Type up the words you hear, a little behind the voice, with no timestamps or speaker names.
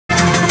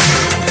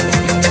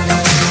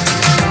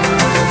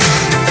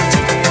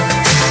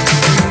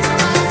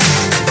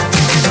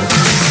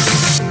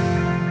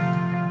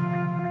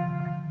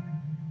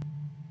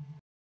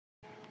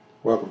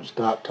Welcome to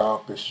Stock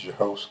Talk. This is your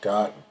host,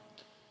 Scott.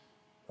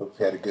 Hope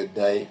you had a good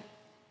day.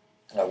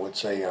 I would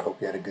say I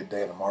hope you had a good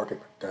day in the market,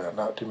 but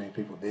not too many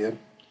people did.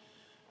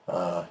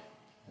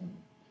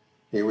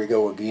 Here we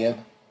go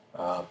again.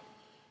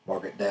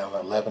 Market down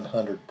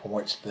 1,100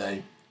 points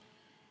today.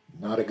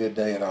 Not a good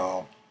day at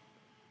all.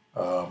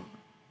 I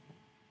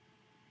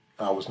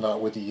was not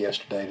with you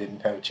yesterday.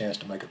 Didn't have a chance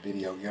to make a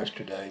video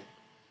yesterday.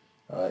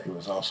 It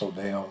was also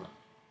down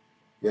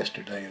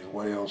yesterday as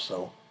well,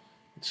 so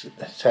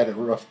it's had a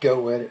rough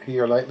go at it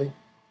here lately,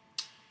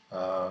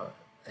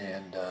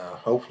 and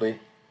hopefully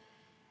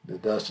the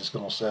dust is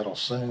going to settle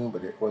soon,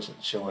 but it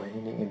wasn't showing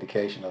any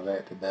indication of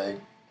that today,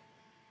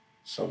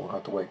 so we'll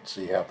have to wait and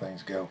see how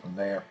things go from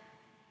there.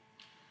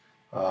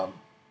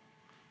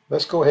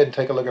 Let's go ahead and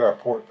take a look at our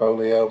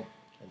portfolio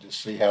and just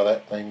see how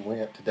that thing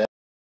went today,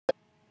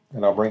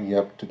 and I'll bring you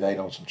up to date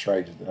on some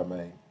trades that I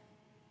made.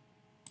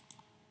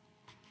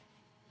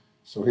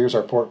 So here's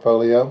our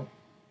portfolio.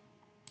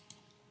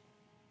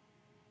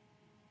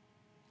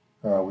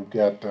 We've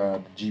got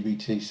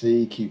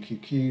GBTC,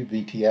 QQQ,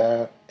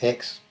 VTI,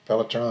 X,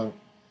 Peloton,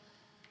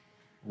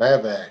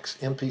 NVAX,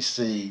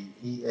 MPC,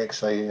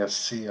 EXAS,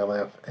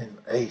 CLF,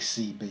 and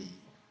ACB.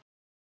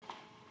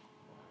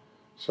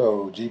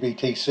 So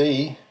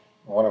GBTC,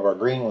 one of our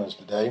green ones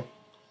today,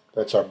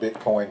 that's our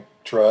Bitcoin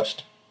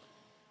trust,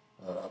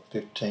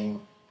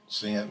 15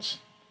 cents.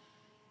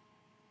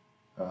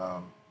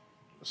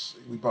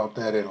 We bought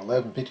that at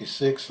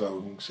 11.56, so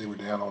you can see we're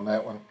down on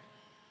that one.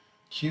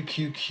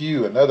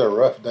 QQQ, another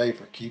rough day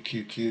for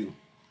QQQ,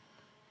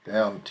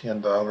 down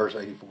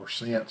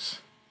 $10.84.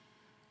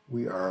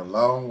 We are a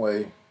long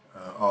way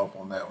off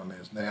on that one.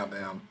 It's now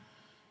down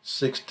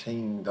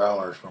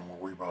 $16 from where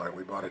we bought it.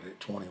 We bought it at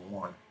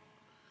 21.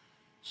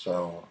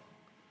 So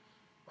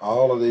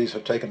all of these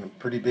have taken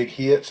pretty big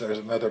hits. There's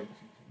another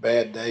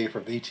bad day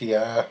for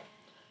VTI,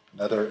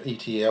 another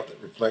ETF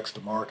that reflects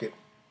the market.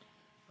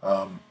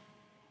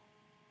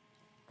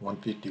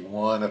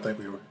 151. I think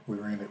we were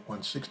in at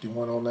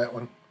 161 on that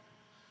one.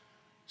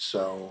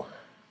 So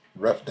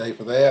rough day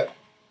for that.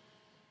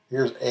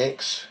 Here's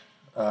X.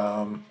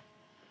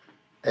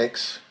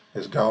 X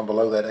has gone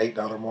below that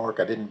 $8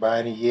 mark. I didn't buy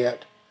any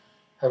yet.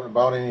 Haven't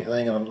bought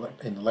anything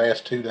in the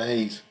last 2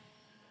 days.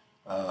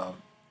 Not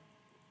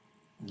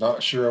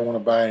sure I want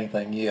to buy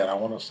anything yet. I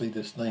want to see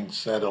this thing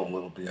settle a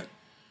little bit.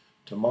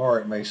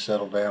 Tomorrow it may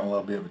settle down a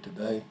little bit, but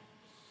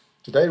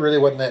today really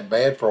wasn't that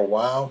bad for a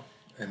while.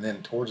 And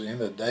then towards the end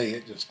of the day,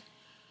 the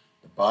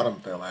bottom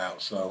fell out.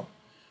 So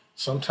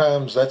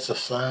sometimes that's a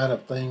sign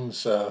of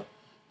things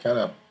kind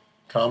of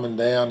calming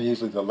down.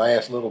 Usually the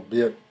last little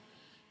bit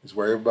is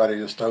where everybody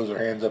just throws their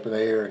hands up in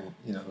the air, and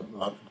a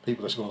lot of the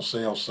people that's going to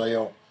sell.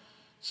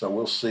 So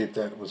we'll see if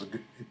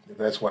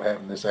that's what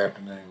happened this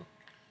afternoon.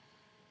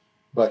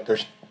 But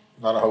there's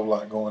not a whole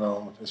lot going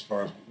on as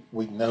far as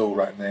we know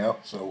right now.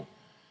 So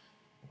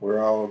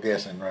we're all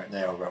guessing right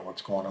now about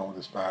what's going on with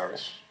this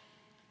virus.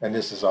 And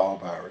this is all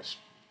virus.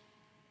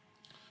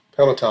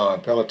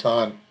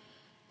 Peloton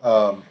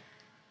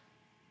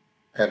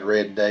had a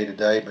red day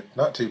today, but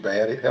not too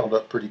bad. It held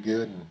up pretty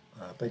good, and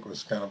I think it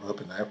was kind of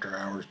up in the after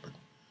hours, but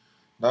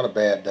not a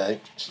bad day.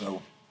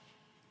 So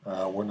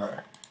we're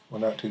not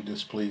too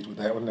displeased with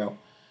that one. Now,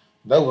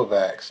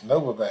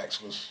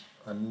 NVAX was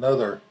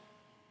another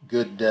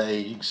good day.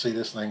 You can see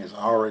this thing is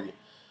already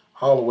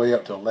all the way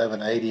up to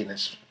 1180, and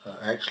it's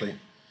actually,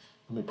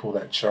 let me pull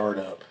that chart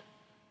up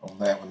on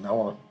that one. I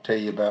want to tell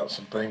you about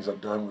some things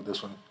I've done with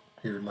this one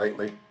here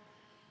lately.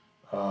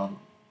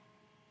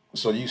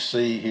 So you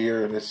see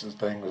here, this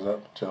thing was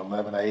up to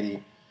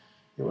 1180.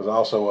 It was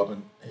also up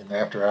in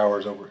after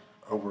hours over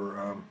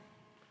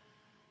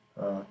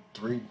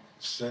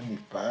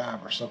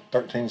 375 or something,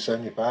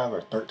 1375 or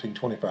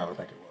 1325, I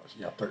think it was.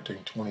 Yeah,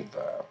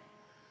 1325.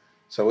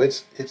 So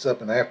it's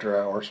up in after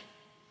hours.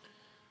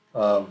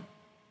 So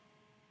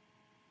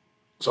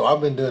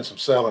I've been doing some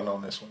selling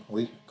on this one.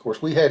 Of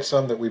course, we had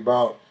some that we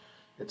bought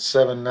at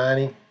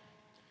 $7.90.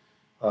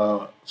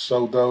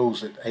 Sold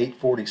those at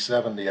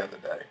 $8.47 the other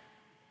day.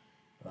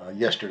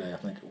 Yesterday, I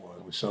think it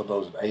was. We sold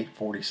those at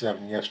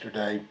 $8.47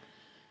 yesterday.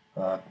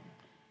 Of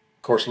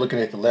course, looking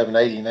at the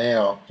 1180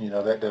 now,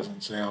 that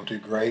doesn't sound too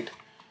great.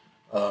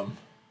 But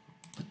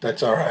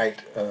that's all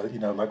right.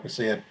 Like we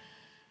said,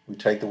 we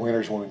take the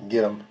winners when we can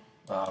get them.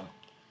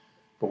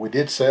 But we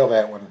did sell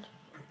that one.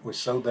 We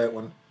sold that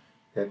one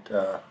at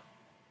that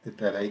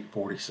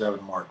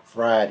 8.47 mark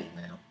Friday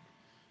now.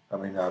 I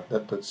mean,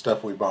 the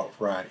stuff we bought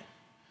Friday.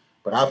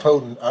 But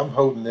I'm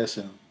holding this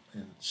in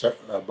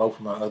both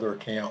of my other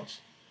accounts.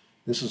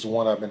 This is the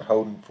one I've been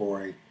holding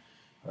for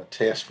a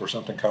test for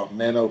something called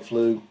nano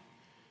flu.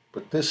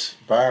 But this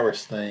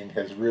virus thing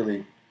has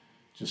really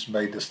just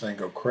made this thing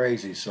go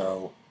crazy.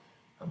 So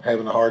I'm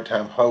having a hard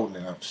time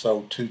holding it. I've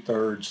sold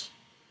 2/3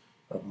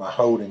 of my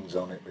holdings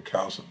on it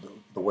because of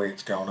the way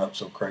it's gone up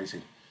so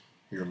crazy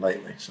here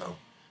lately. So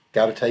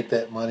got to take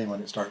that money when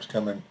it starts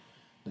coming.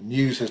 The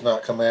news has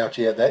not come out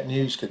yet. That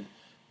news could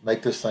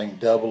make this thing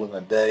double in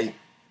a day,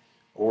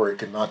 or it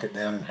could knock it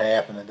down in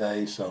half in a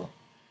day. So,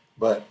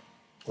 but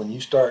when you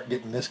start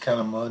getting this kind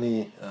of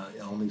money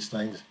on these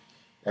things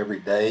every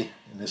day,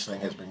 and this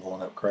thing has been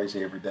going up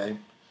crazy every day.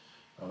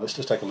 Let's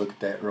just take a look at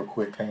that real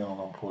quick. Hang on, I'm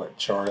going to pull that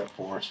chart up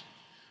for us.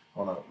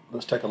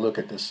 Let's take a look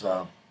at this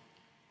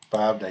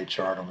 5-day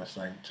chart on this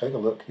thing. Take a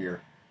look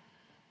here.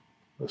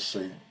 Let's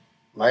see.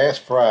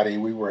 Last Friday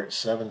we were at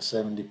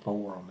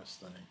 774 on this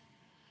thing,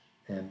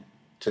 and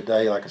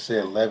today, like I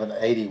said,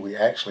 1180. We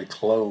actually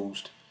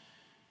closed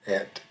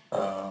at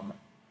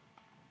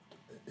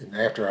in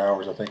after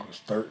hours. I think it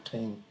was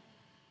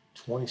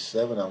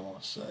 1327. I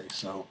want to say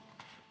so.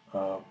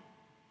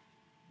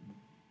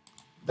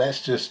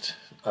 That's just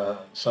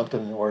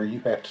something where you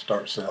have to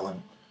start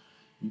selling.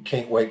 You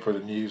can't wait for the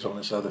news on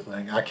this other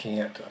thing. I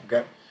can't.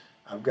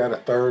 I've got a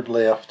third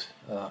left.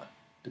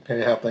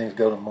 Depending on how things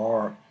go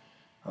tomorrow,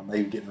 I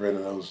may be getting rid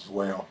of those as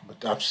well.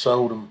 But I've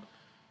sold them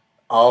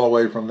all the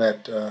way from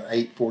that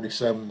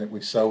 847 that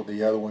we sold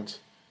the other ones.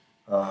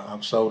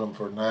 I've sold them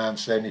for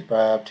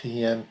 975,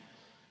 10,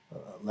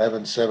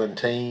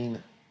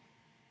 1117.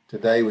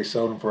 Today we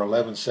sold them for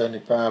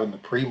 1175 in the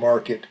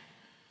pre-market.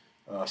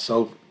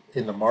 Sold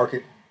in the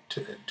market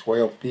to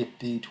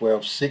 1250,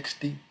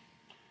 1260,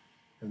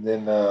 and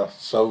then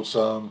sold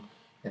some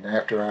in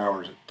after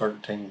hours at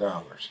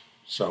 $13.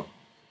 So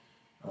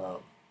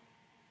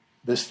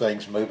this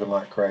thing's moving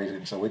like crazy,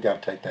 and so we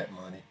got to take that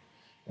money,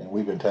 and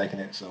we've been taking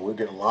it. So we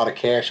get a lot of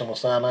cash on the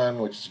sideline,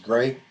 which is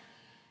great.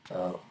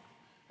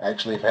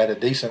 Actually, have had a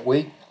decent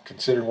week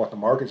considering what the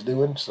market's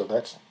doing. So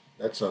that's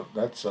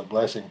a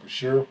blessing for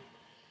sure.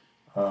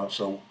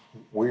 So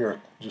we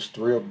are just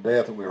thrilled to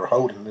death that we were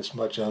holding this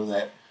much of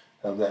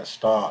that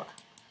stock,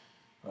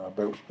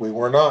 but we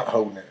were not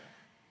holding it.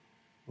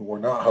 We were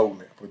not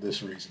holding it for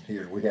this reason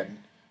here. We had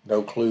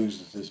no clues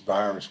that this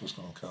virus was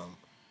going to come,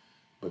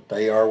 but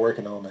they are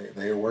working on it.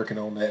 They are working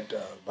on that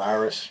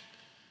virus.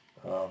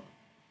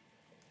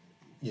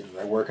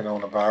 They're working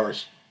on a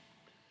virus,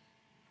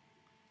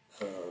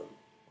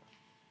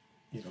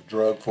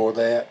 drug for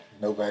that.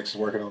 NVAX is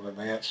working on an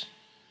advanced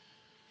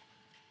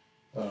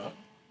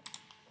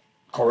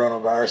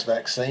coronavirus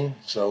vaccine.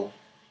 So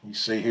you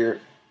see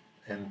here,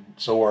 and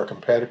so are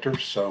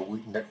competitors. So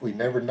we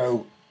never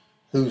know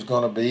who's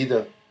going to be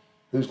the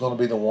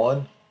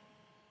one,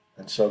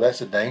 and so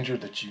that's a danger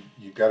that you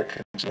got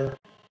to consider.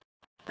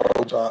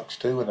 Stocks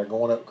too, and they're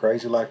going up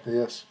crazy like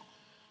this.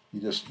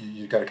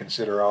 You got to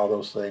consider all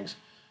those things.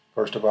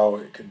 First of all,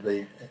 it could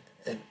be,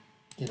 and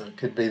it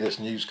could be this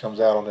news comes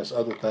out on this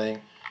other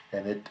thing,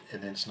 and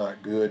it's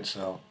not good.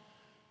 So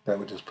that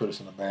would just put us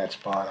in a bad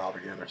spot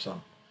altogether. So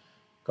I'm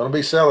going to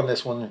be selling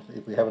this one.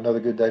 If we have another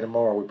good day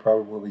tomorrow, we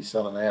probably will be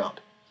selling out.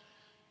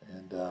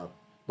 And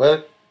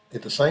but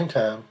at the same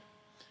time,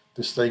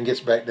 this thing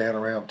gets back down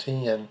around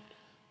 10,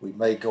 we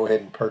may go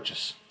ahead and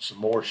purchase some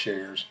more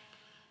shares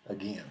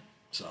again.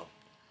 So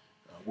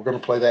we're going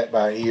to play that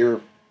by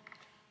ear.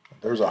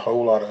 There's a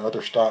whole lot of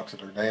other stocks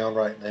that are down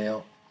right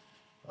now.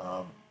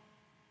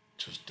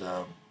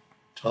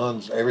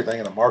 Tons, everything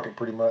in the market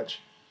pretty much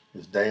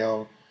is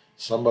down.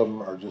 Some of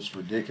them are just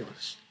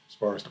ridiculous as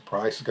far as the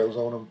price goes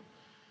on them.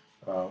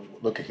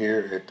 Look at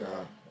here at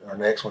our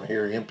next one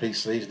here,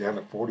 MPC is down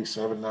to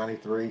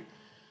 47.93,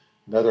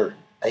 another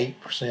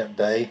 8%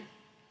 day,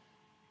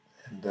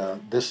 and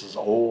this is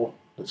oil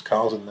that's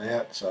causing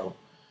that. So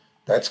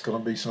that's going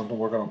to be something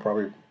we're going to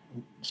probably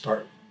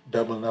start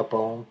doubling up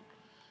on.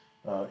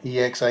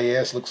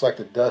 EXAS, looks like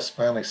the dust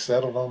finally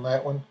settled on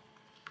that one.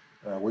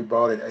 We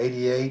bought it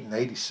 88 and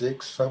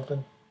 86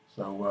 something,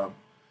 so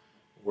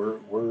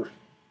we're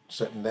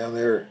sitting down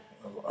there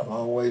a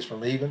long ways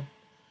from even.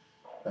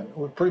 And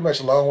we're pretty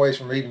much a long ways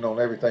from even on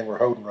everything we're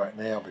holding right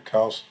now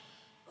because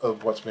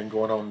of what's been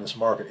going on in this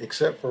market,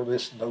 except for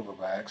this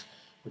NVAX,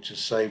 which has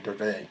saved our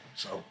day.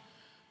 So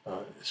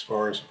as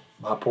far as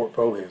my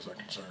portfolios are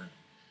concerned,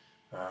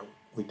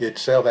 we did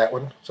sell that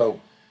one.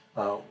 So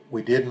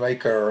we did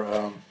make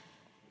our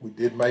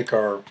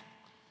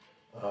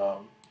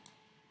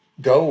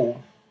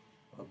goal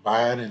of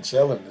buying and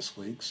selling this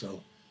week.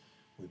 So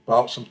we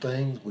bought some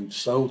things, we've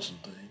sold some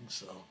things.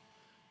 So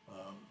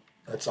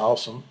that's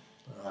awesome.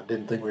 I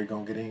didn't think we were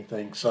going to get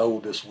anything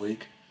sold this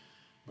week,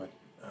 but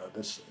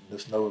this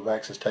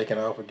NVAX has taken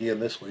off again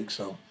this week,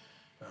 so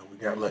we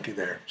got lucky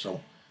there.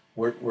 So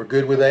we're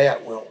good with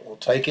that. We'll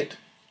take it.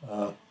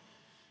 But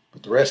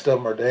the rest of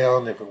them are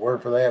down. If it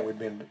weren't for that, we'd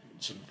be in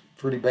some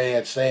pretty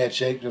bad, sad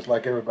shape, just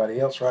like everybody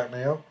else right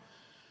now.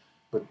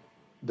 But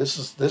this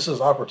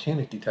is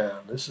opportunity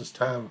time. This is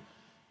time.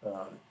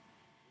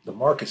 The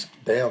market's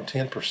down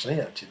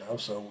 10%.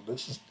 So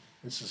this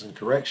is in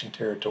correction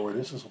territory.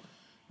 This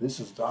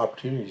is the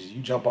opportunities.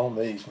 You jump on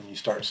these when you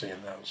start seeing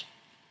those.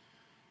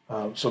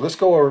 So let's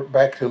go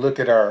back to look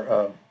at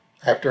our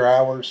after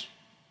hours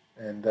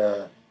and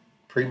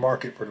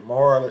pre-market for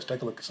tomorrow. Let's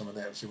take a look at some of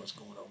that and see what's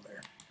going on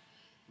there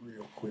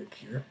real quick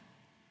here.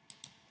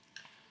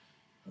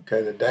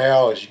 Okay, the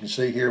Dow, as you can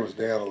see here, was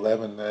down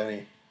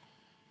 1190.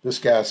 This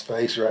guy's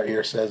face right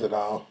here says it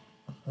all.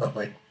 I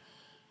mean,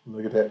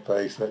 look at that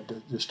face. That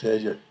just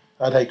tells you.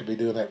 I'd hate to be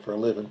doing that for a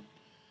living,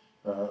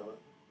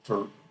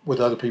 with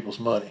other people's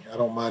money. I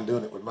don't mind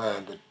doing it with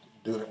mine, but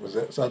doing it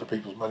with other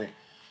people's money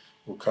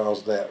will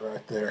cause that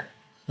right there.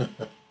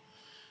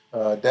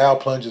 Dow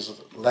plunges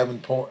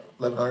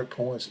 1,100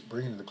 points,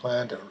 bringing the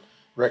decline to a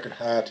record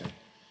high to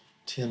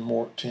 10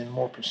 more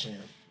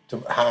percent,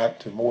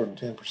 to more than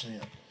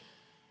 10%.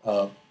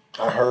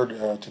 I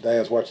heard today, I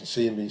was watching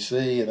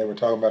CNBC, and they were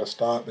talking about a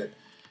stock that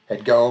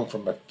had gone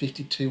from a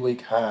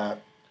 52-week high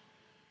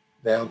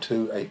down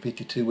to a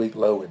 52-week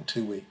low in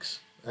 2 weeks.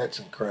 That's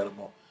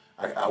incredible.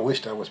 I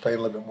wished I was paying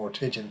a little bit more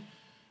attention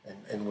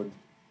and would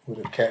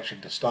have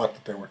captured the stock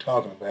that they were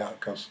talking about,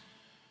 because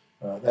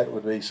that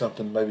would be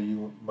something maybe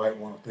you might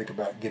want to think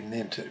about getting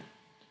into.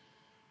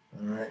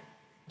 All right.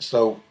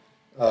 So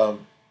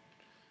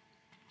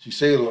you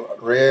see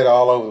red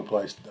all over the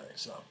place today.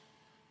 So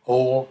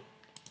oil,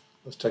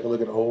 let's take a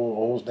look at oil.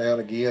 Oil's down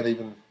again.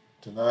 Even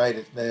tonight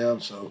it's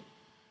down. So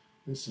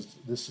this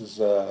is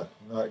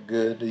not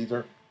good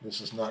either.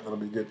 This is not going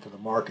to be good for the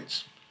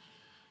markets.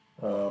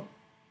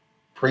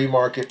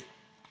 Pre-market,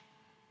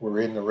 we're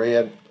in the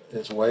red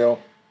as well.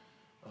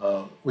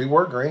 We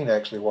were green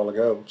actually a while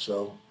ago,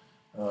 so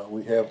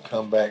we have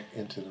come back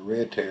into the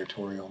red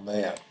territory on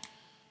that.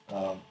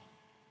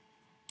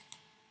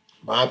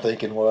 My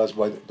thinking was,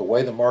 the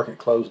way the market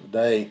closed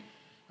today,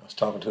 I was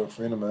talking to a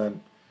friend of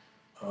mine,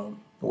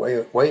 the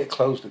way it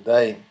closed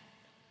today,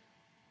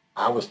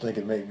 I was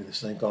thinking maybe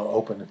this thing's going to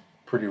open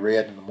pretty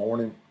red in the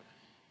morning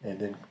and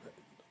then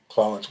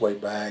claw its way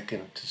back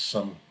into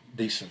some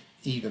decent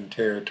even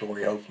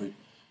territory, hopefully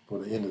for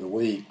the end of the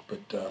week.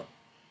 But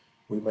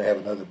we may have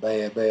another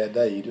bad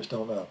day. You just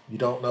don't know. You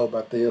don't know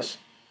about this,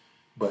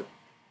 but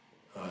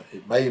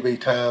it may be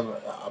time.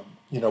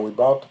 We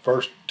bought the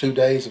first 2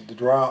 days of the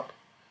drop.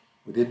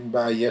 We didn't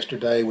buy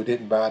yesterday. We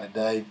didn't buy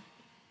today.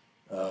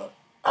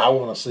 I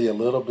want to see a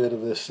little bit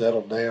of this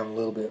settle down a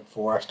little bit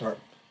before I start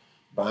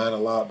buying a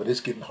lot, but it's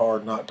getting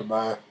hard not to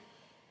buy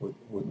with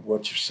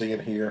what you're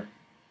seeing here.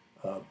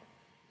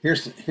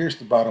 Here's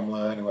the bottom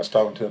line, and I was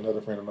talking to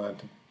another friend of mine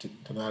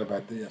tonight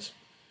about this.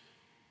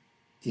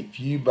 If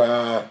you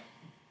buy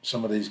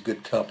some of these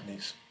good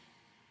companies,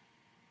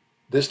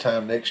 this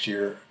time next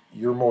year,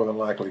 you're more than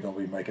likely going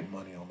to be making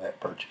money on that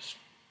purchase.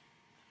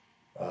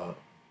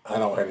 I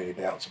don't have any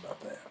doubts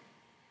about that.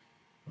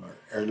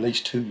 Or at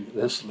least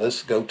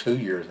let's go 2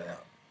 years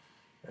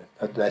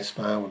out. That's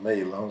fine with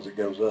me as long as it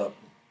goes up.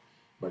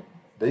 But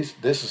this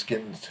is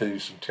getting to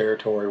some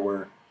territory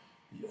where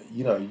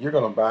you're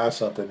going to buy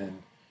something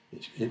and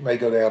it may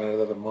go down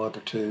another month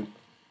or two,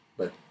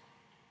 but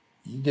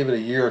you give it a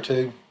year or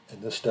two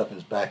and this stuff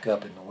is back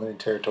up in the winning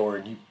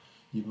territory, and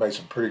you've made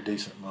some pretty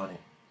decent money.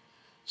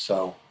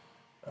 So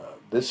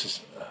this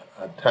is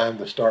a time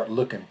to start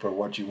looking for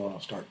what you want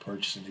to start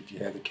purchasing if you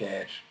have the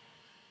cash.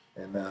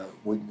 And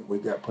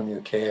we've got plenty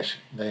of cash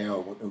now.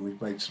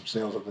 We've made some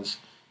sales of this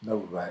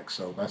NVAX,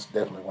 so that's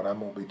definitely what I'm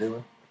going to be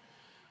doing.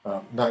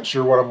 Not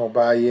sure what I'm going to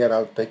buy yet.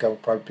 I think I'll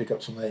probably pick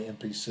up some of that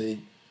NPC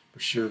for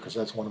sure, because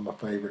that's one of my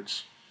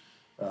favorites.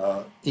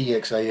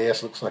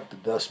 EXAS looks like the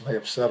dust may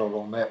have settled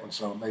on that one,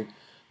 so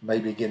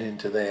maybe get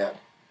into that.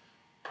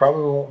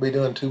 Probably won't be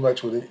doing too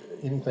much with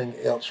anything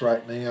else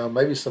right now.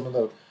 Maybe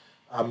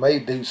I may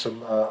do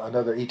some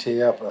another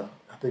ETF.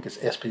 I think it's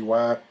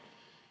SPY.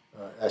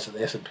 That's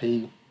an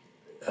S&P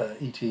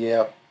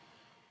ETF.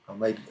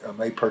 I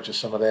may purchase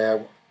some of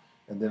that,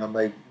 and then I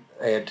may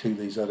add to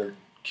these other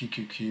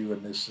QQQ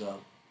and this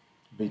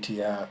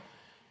BTI.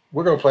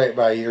 We're going to play it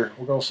by ear.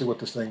 We're going to see what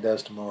this thing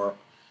does tomorrow.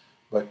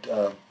 But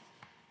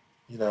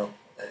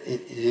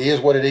it is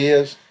what it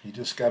is. You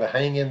just got to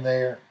hang in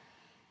there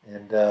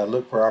and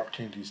look for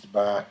opportunities to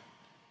buy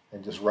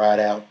and just ride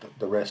out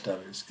the rest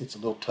of it. It's a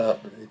little tough,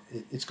 but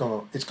it's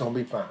gonna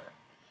be fine.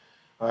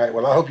 All right.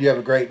 Well, I hope you have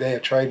a great day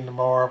of trading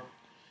tomorrow,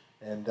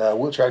 and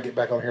we'll try to get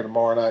back on here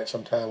tomorrow night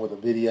sometime with a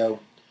video.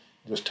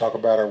 Just talk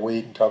about our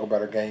week and talk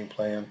about our game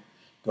plan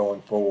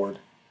going forward,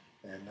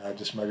 and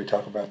just maybe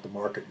talk about the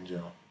market in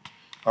general.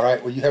 All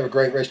right. Well, you have a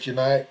great rest of your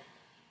night,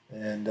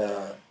 and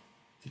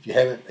if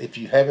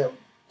you haven't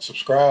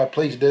subscribed,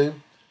 please do.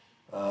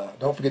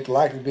 Don't forget to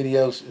like the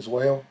videos as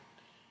well,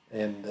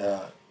 and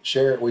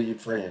share it with your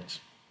friends.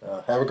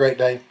 Have a great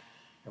day,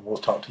 and we'll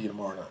talk to you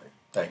tomorrow night.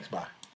 Thanks. Bye.